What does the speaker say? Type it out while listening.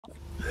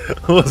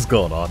What's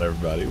going on,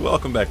 everybody?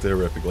 Welcome back to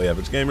Horrifically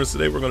Average Gamers.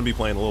 Today we're going to be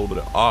playing a little bit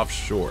of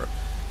Offshore.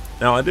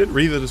 Now, I did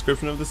read the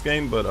description of this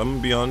game, but I'm going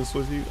to be honest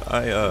with you.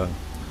 I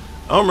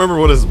don't remember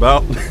what it's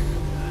about.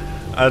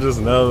 I just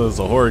know it's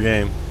a horror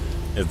game.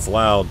 It's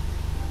loud.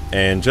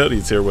 And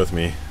Jody's here with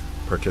me,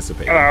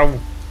 participating. Hello.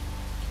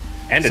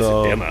 And it's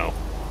a demo.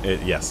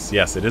 Yes,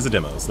 it is a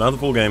demo. It's not the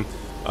full game.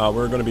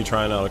 We're going to be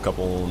trying out a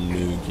couple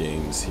new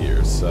games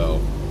here, so...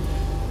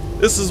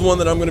 This is one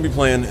that I'm going to be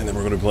playing, and then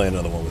we're going to play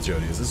another one with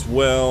Jody's as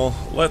well.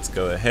 Let's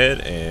go ahead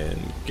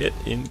and get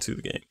into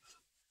the game.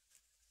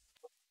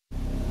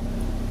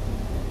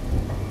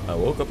 I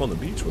woke up on the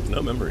beach with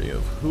no memory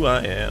of who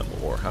I am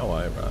or how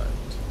I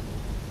arrived.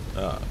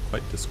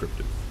 Quite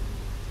descriptive.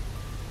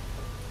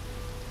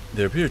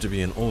 There appeared to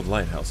be an old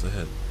lighthouse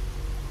ahead.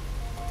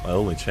 My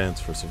only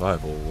chance for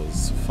survival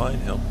was to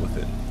find help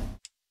within.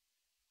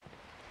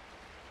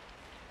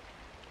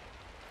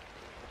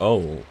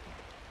 Oh.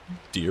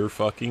 Dear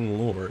fucking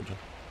Lord.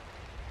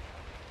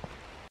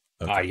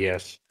 Okay. Ah,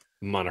 yes.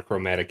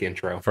 Monochromatic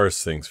intro.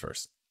 First things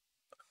first.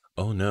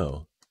 Oh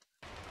no.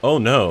 Oh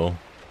no.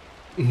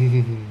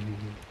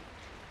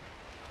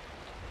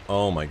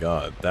 Oh my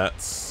god.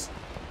 That's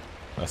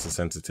the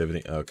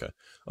sensitivity. Okay.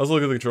 Let's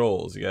look at the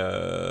controls. You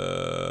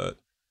got...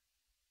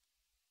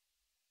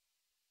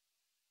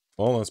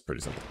 Well, that's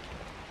pretty simple.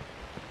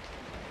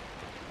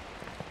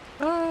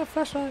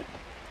 Flashlight.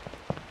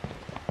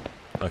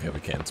 Okay, we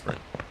can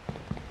sprint.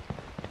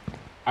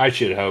 I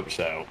should hope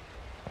so.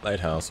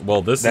 Lighthouse.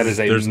 Well, that is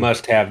a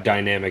must-have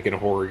dynamic in a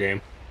horror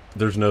game.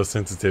 There's no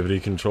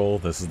sensitivity control.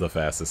 This is the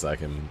fastest I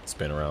can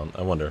spin around.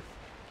 I wonder.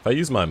 If I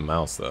use my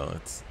mouse, though,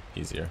 it's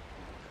easier.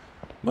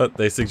 But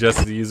they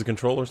suggested to use a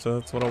controller,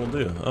 so that's what I will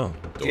do. Oh,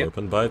 door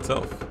opened by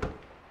itself.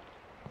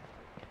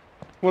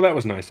 Well, that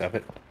was nice of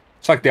it.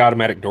 It's like the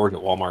automatic doors at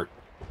Walmart.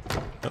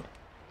 Yep.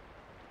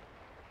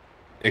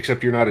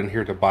 Except you're not in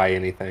here to buy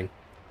anything.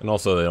 And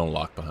also, they don't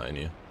lock behind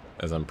you.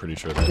 As I'm pretty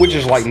sure that Which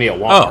is like me at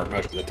Walmart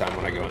most of the time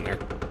when I go in there.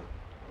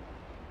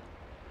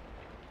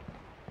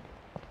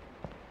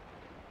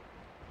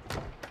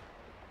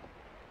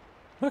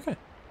 Okay.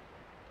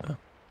 Oh.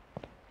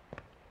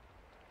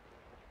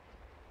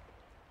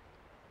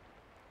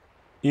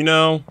 You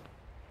know,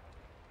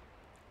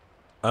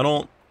 I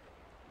don't...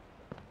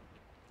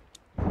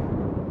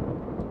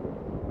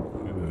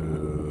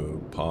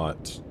 Ooh,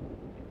 pot.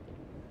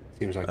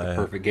 Seems like the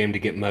perfect game to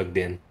get mugged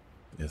in.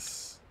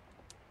 Yes.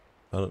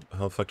 How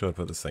the fuck do I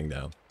put this thing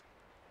down?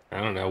 I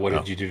don't know. What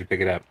did you do to pick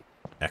it up?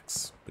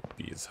 X, but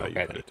B is how you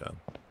put it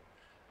down.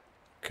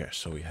 Okay,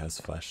 so he has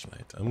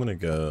flashlight. I'm gonna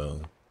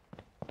go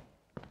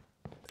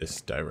this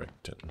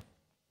direction.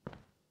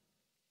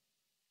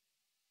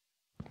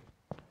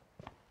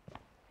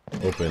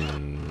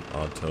 Open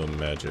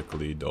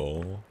auto-magically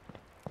door.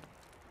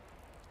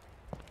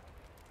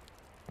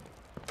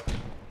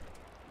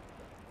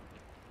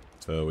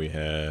 So we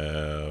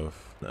have...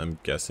 I'm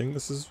guessing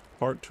this is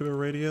part to a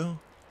radio?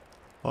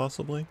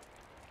 Possibly?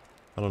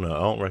 I don't know. I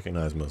don't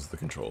recognize most of the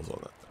controls on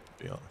that,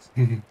 to be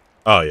honest.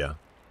 Oh, yeah.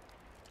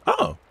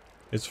 Oh!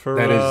 It's for,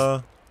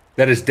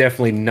 That is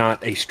definitely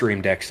not a Stream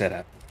Deck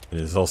setup. It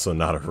is also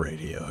not a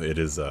radio. It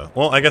is,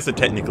 well, I guess it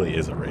technically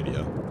is a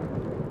radio.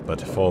 But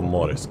for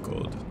Morse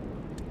code.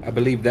 I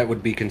believe that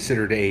would be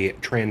considered a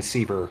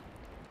transceiver.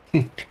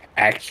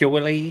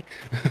 Actually?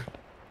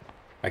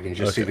 I can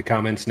just see the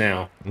comments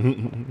now.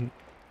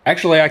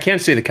 Actually, I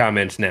can't see the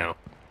comments now.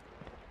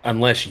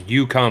 Unless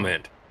you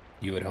comment.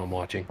 You at home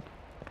watching.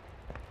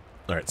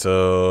 Alright,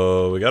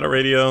 so we got a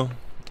radio,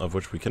 of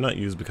which we cannot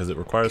use because it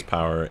requires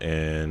power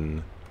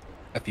and...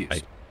 A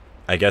fuse.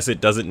 I guess it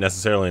doesn't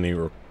necessarily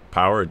need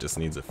power, it just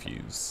needs a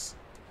fuse.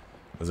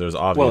 Because there's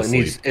obviously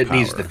it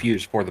needs the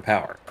fuse for the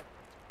power.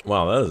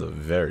 Wow, that is a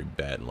very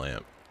bad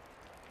lamp.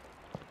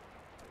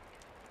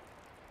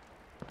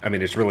 I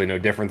mean, it's really no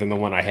different than the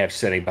one I have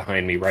sitting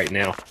behind me right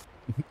now.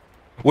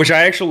 Which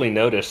I actually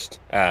noticed.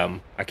 I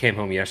came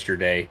home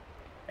yesterday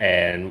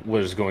and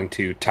was going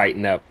to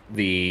tighten up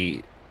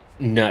the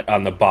nut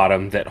on the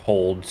bottom that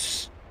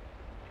holds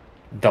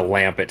the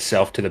lamp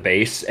itself to the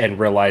base and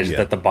realized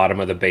that the bottom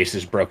of the base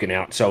is broken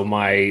out. So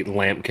my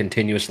lamp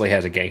continuously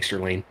has a gangster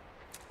lean.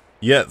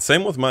 Yeah,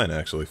 same with mine,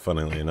 actually.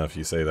 Funnily enough,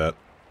 you say that.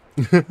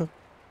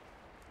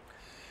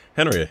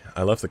 Henry,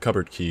 I left the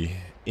cupboard key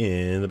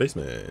in the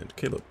basement.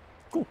 Caleb,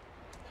 cool.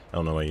 I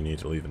don't know why you need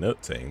to leave a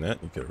note saying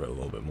that. You could have read a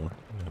little bit more.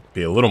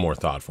 Be a little more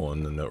thoughtful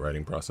in the note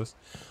writing process.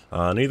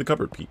 I need the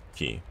cupboard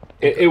key.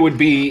 It would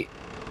be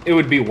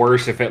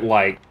worse if it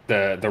like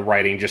the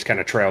writing just kind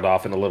of trailed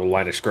off in a little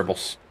line of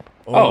scribbles.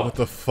 Oh, what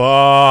the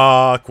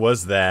fuck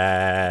was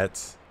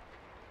that?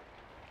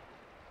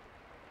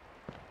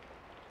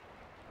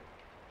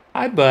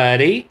 Hi,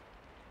 buddy.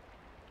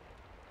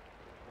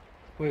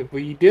 What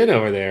you doing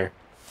over there?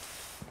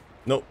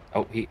 Nope.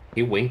 Oh, he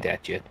winked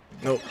at you.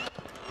 Nope.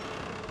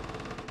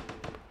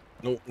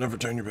 Nope, never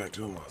turn your back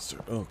to a monster.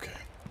 Okay.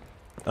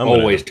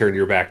 Always turn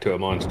your back to a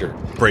monster.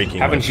 Breaking.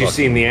 Haven't you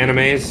seen the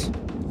animes?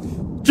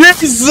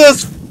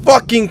 Jesus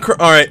fucking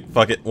Christ. Alright,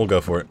 fuck it. We'll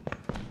go for it.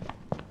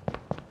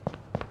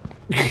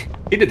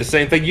 He did the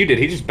same thing you did.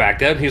 He just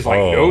backed up. He's like,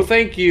 Oh. no,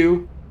 thank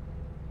you.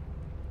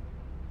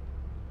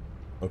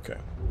 Okay.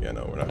 Yeah,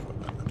 no, we're not going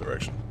in that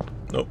direction.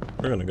 Nope.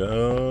 We're gonna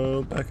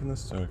go back in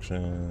this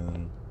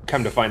direction.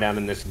 Come to find out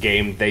in this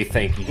game, they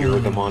think you're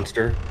the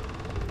monster.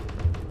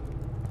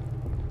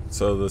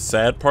 So the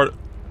sad part...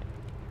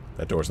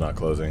 That door's not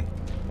closing.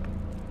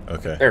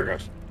 Okay. There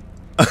it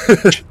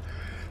goes.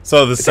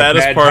 So the It's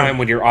saddest a bad part... time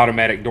when your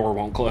automatic door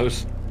won't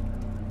close.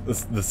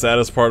 The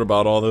saddest part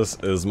about all this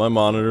is my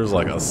monitor's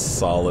like a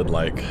solid,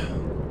 like,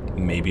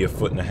 maybe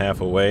 1.5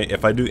 feet away.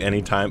 If I do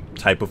any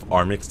type of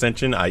arm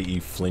extension, i.e.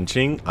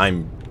 flinching,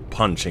 I'm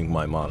punching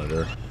my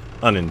monitor.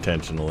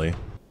 Unintentionally.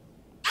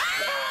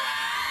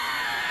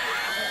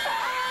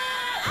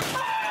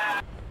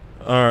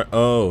 Alright,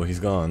 oh, he's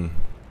gone.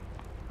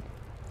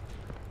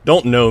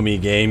 Don't know me,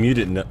 game. You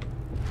didn't know.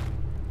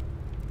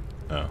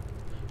 Oh.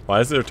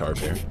 Why is there a tarp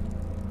here?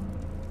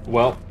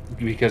 Well,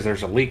 because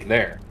there's a leak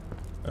there.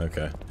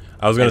 Okay.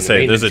 I was gonna And the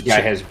say, maintenance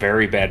guy has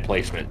very bad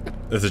placement.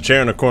 there's a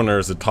chair in the corner,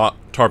 there's a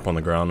tarp on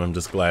the ground. I'm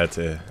just glad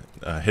to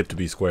Hip to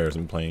Be Squares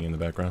and playing in the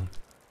background.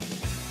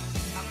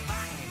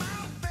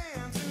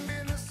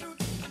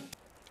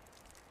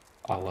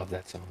 I love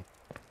that song.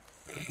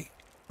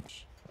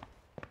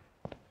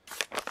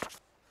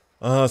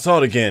 I saw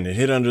it again. It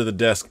hit under the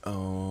desk.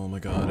 Oh my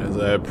god. As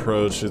I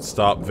approached, it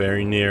stopped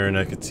very near and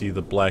I could see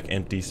the black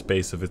empty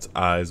space of its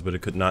eyes, but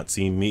it could not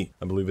see me.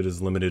 I believe it is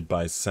limited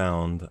by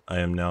sound. I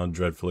am now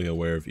dreadfully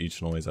aware of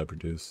each noise I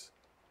produce.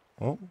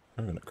 Oh,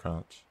 we're gonna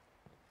crouch.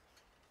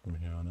 From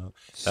here on out.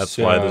 That's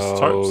why this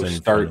tarp's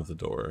in front of the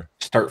door.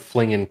 Start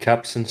flinging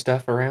cups and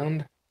stuff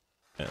around.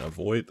 And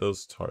avoid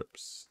those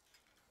tarps.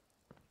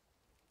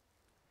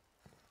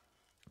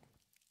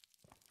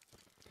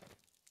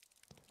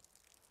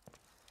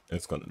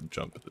 It's gonna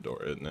jump at the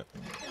door, isn't it?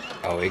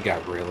 Oh, it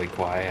got really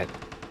quiet.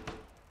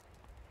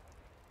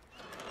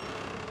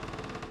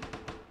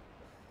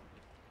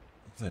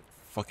 What's that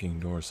fucking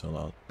door so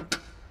loud?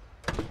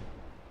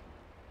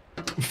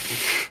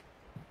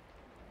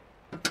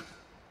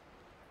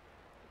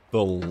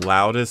 The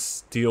loudest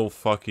steel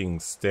fucking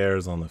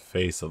stairs on the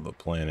face of the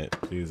planet.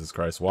 Jesus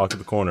Christ. Walk to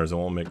the corners, it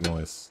won't make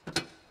noise.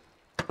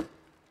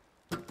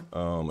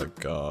 Oh my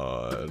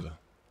god.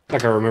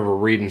 Like I remember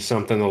reading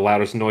something, the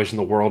loudest noise in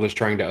the world is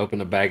trying to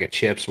open a bag of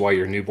chips while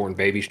your newborn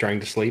baby's trying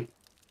to sleep.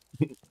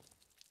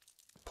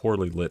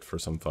 Poorly lit for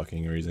some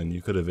fucking reason.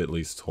 You could have at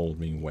least told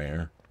me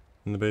where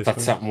in the I basement.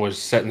 thought something was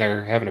sitting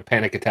there having a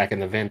panic attack in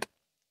the vent.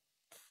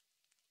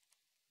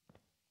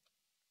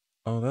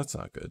 Oh, that's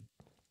not good.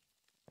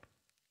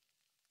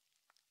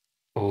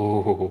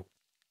 Oh.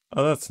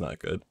 Oh, that's not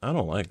good. I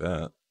don't like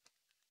that.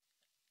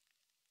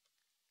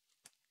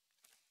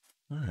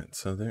 Alright,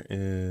 so there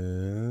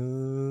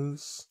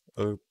is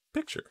a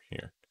picture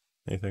here.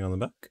 Anything on the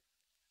back?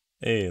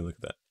 Hey, look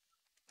at that.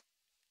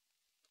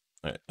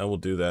 Alright, I will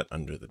do that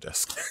under the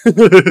desk.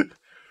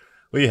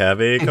 We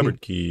have a cupboard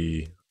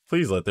key.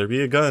 Please let there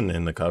be a gun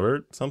in the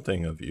cupboard.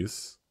 Something of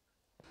use.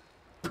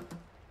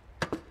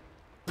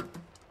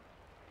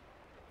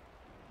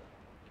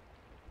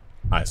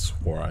 I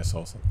swore I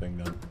saw something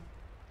done.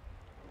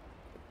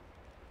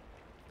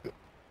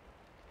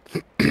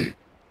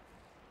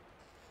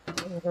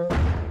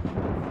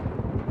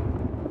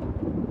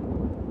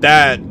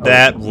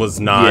 That was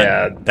not.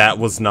 Yeah. That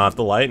was not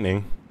the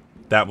lightning.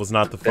 That was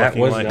not the That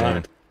fucking was lightning.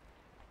 not.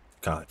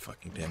 God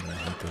fucking damn it! I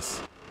hate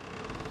this.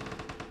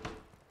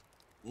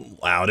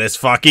 Loudest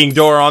fucking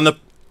door on the.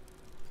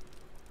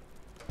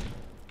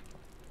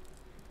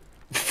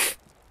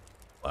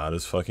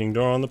 Loudest fucking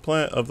door on the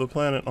planet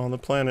on the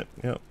planet.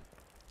 Yep.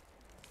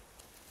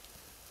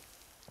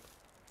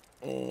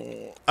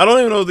 I don't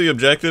even know what the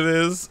objective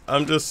is.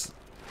 I'm just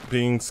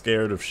being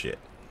scared of shit,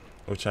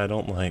 which I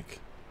don't like.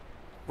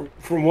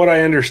 From what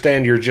I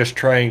understand, you're just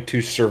trying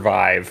to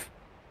survive.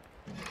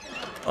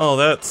 Oh,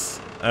 that's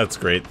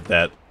great.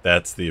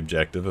 That's the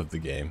objective of the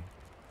game.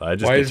 I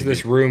just Why get is to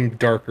this room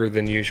darker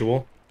than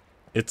usual?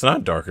 It's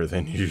not darker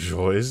than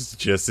usual. It's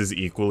just as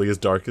equally as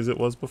dark as it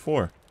was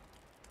before.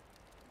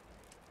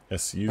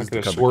 Yes, I use could the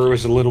have cupboard swore it key.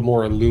 was a little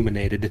more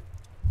illuminated.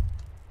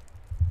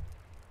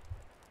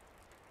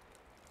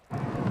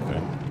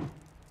 Okay.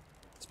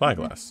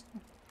 Spyglass.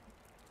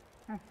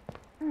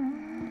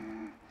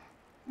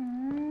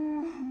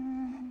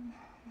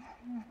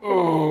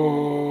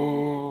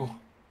 Oh.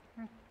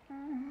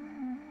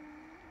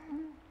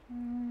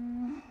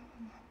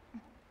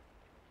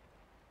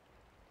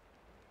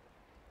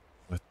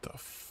 What the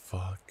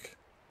fuck?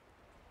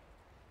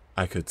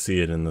 I could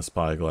see it in the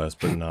spyglass,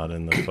 but not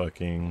in the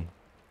fucking...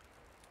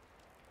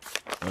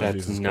 Oh, That's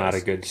Jesus not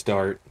Christ. a good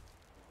start.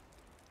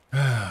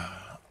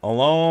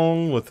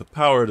 Along with the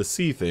power to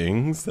see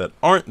things that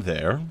aren't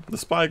there, the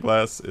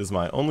spyglass is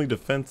my only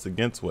defense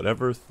against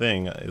whatever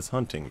thing is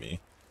hunting me.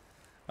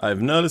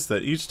 I've noticed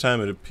that each time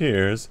it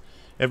appears,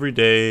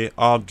 everyday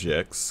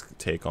objects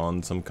take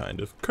on some kind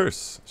of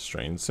curse.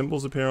 Strange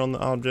symbols appear on the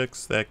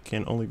objects that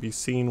can only be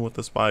seen with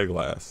the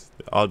spyglass.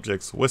 The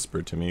objects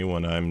whisper to me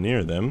when I'm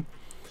near them,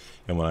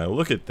 and when I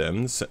look at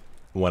them,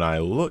 when I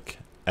look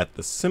at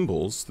the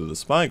symbols through the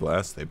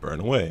spyglass, they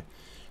burn away.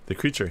 The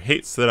creature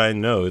hates that I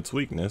know its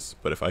weakness,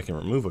 but if I can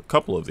remove a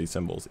couple of these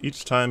symbols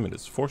each time, it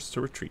is forced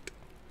to retreat.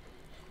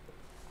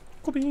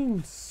 Cool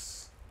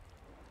beans.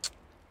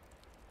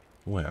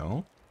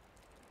 Well,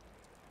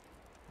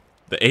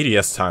 the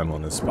ADS time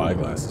on this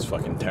spyglass is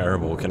fucking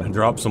terrible. Can I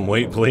drop some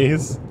weight,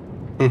 please?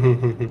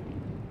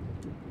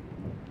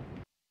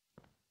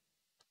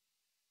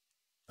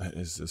 That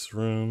is this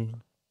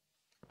room.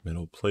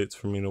 Metal plates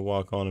for me to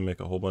walk on and make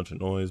a whole bunch of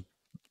noise.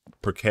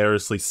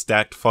 Precariously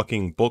stacked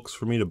fucking books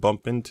for me to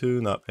bump into,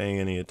 not paying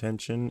any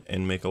attention,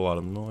 and make a lot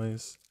of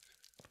noise.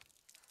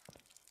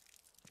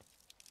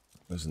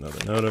 There's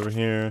another note over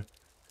here.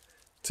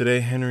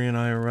 Today, Henry and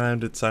I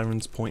arrived at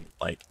Siren's Point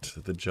Light.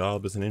 The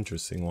job is an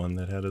interesting one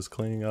that had us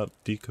cleaning up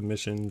a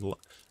decommissioned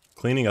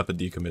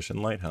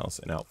lighthouse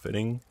and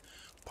outfitting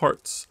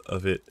parts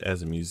of it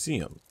as a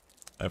museum.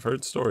 I've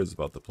heard stories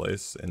about the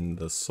place and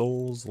the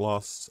souls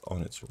lost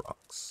on its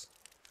rocks.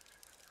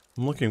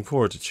 I'm looking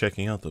forward to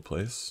checking out the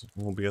place.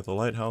 We'll be at the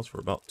lighthouse for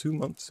about 2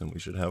 months, and we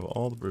should have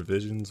all the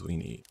provisions we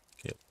need.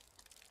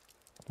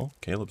 Oh,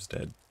 Caleb's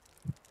dead.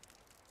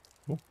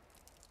 Oh.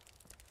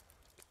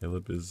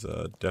 Caleb is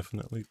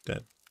definitely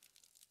dead.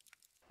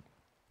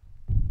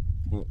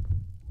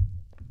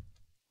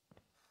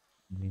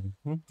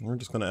 We're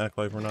just gonna act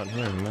like we're not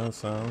hearing those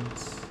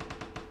sounds.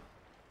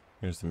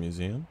 Here's the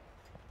museum.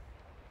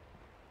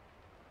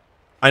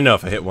 I know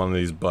if I hit one of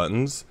these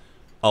buttons,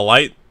 a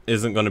light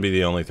isn't going to be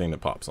the only thing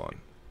that pops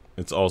on.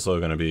 It's also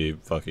going to be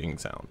fucking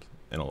sound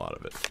in a lot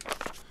of it.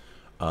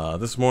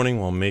 This morning,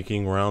 while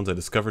making rounds, I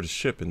discovered a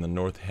ship in the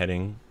north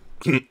heading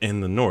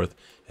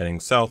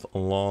south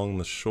along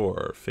the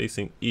shore,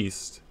 facing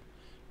east.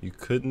 You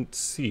couldn't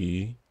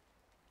see.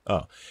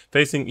 Oh,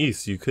 facing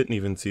east, you couldn't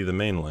even see the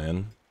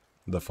mainland.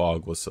 The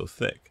fog was so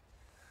thick.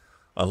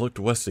 I looked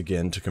west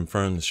again to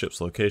confirm the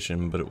ship's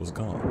location, but it was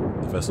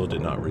gone. The vessel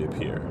did not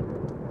reappear.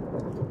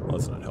 Well,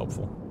 that's not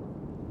helpful.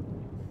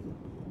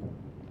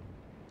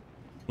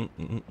 Let's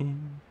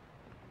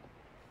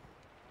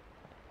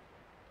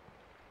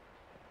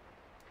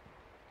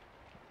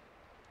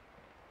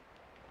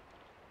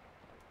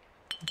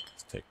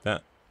take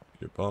that.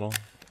 Your bottle.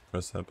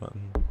 Press that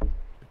button.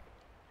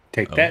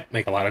 Take that.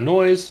 Make a lot of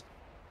noise.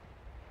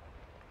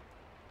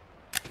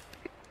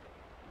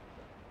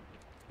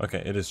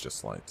 Okay, it is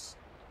just lights.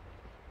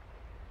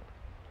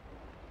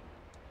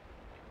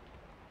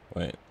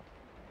 Wait.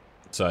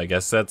 So I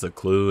guess that's a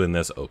clue, and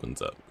this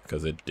opens up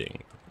because it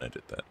dinged. I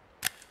did that.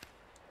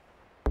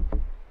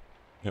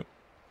 Yep.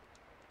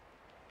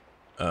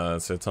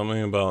 So tell me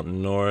about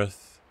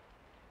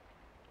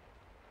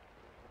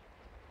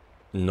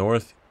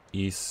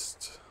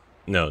northeast.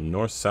 No,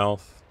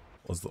 north-south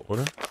was the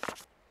order.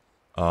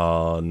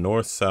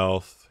 North,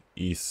 south,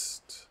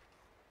 east,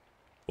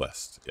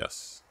 west.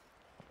 Yes.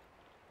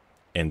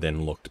 And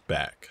then looked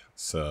back.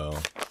 So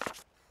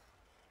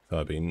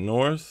that'd be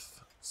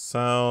north,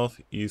 south,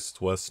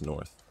 east, west,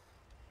 north.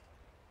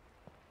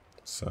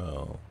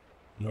 So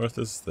north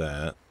is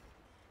that.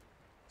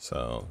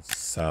 So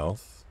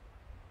south.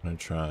 I'm gonna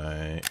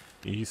try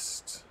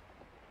east.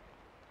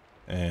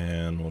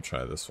 And we'll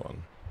try this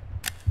one.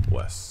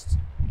 West.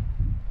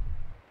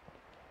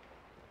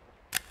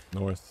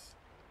 North.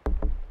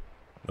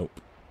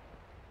 Nope.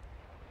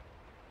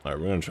 Alright,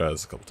 we're gonna try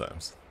this a couple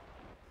times.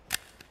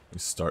 We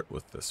start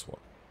with this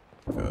one.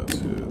 Go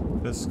to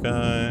this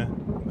guy,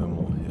 and then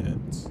we'll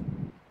hit.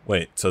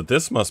 Wait, so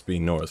this must be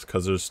north,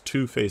 because there's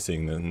two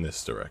facing in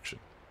this direction.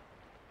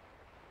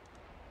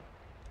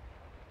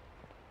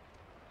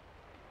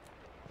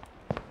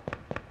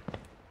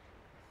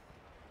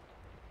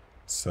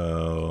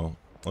 So,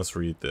 let's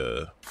read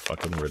the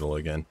fucking riddle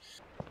again.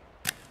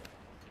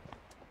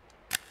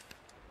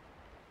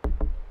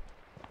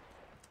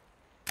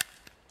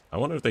 I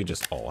wonder if they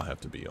just all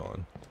have to be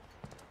on.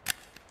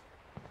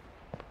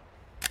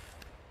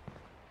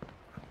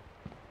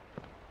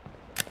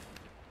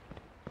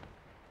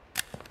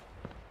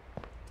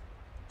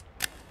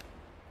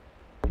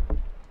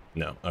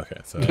 No, okay,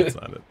 so that's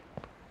not it.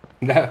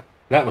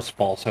 That was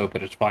false hope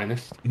at its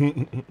finest.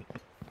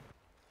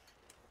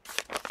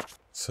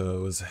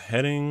 So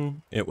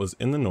it was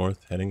in the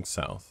north, heading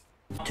south.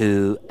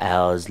 2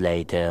 hours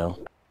later.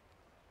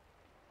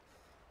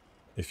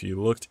 If you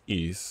looked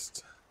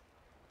east.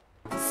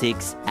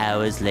 6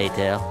 hours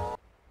later.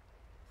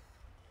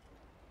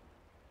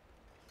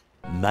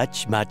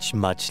 Much, much,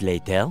 much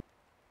later.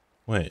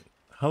 Wait,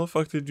 how the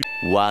fuck did you...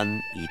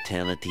 1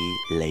 eternity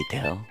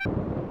later.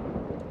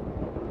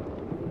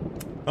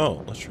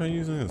 Oh, let's try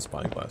using the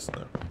spyglass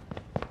there.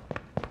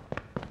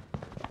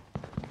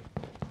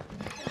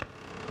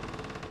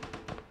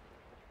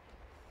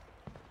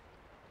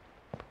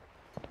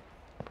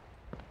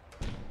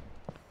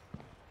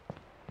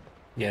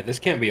 Yeah, this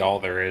can't be all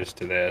there is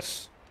to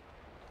this.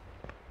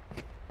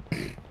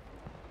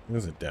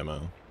 Here's a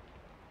demo.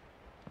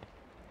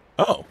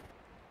 Oh!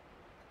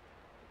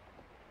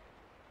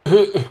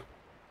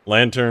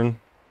 Lantern.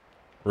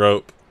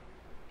 Rope.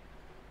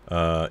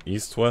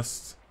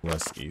 East-west.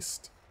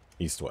 West-east.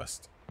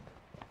 East-west.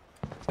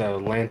 So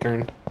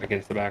lantern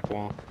against the back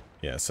wall.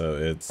 Yeah, so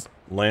it's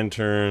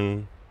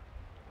Lantern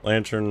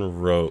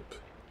rope.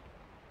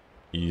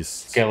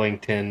 East.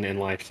 Skellington and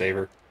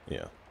Lifesaver.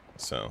 Yeah.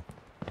 So.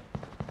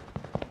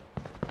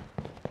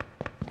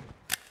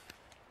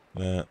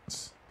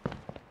 That's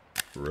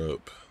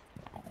rope.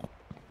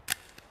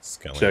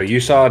 Skeleton. So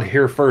you saw it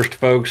here first,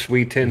 folks.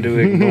 We tend to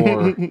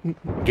ignore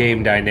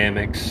game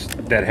dynamics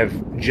that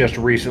have just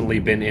recently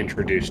been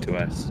introduced to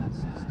us.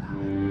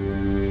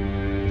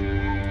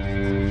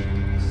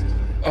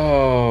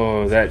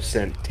 Oh, that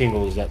sent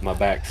tingles up my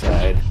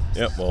backside.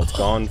 Yep, well, it's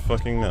gone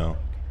fucking now.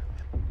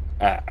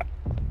 Thought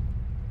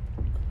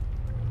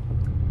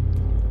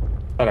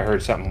I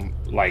heard something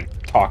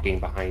like talking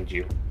behind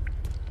you.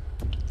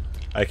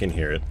 I can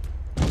hear it.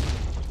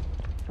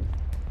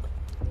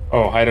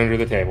 Oh, hide under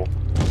the table.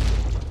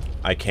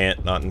 I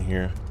can't, not in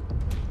here.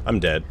 I'm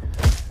dead.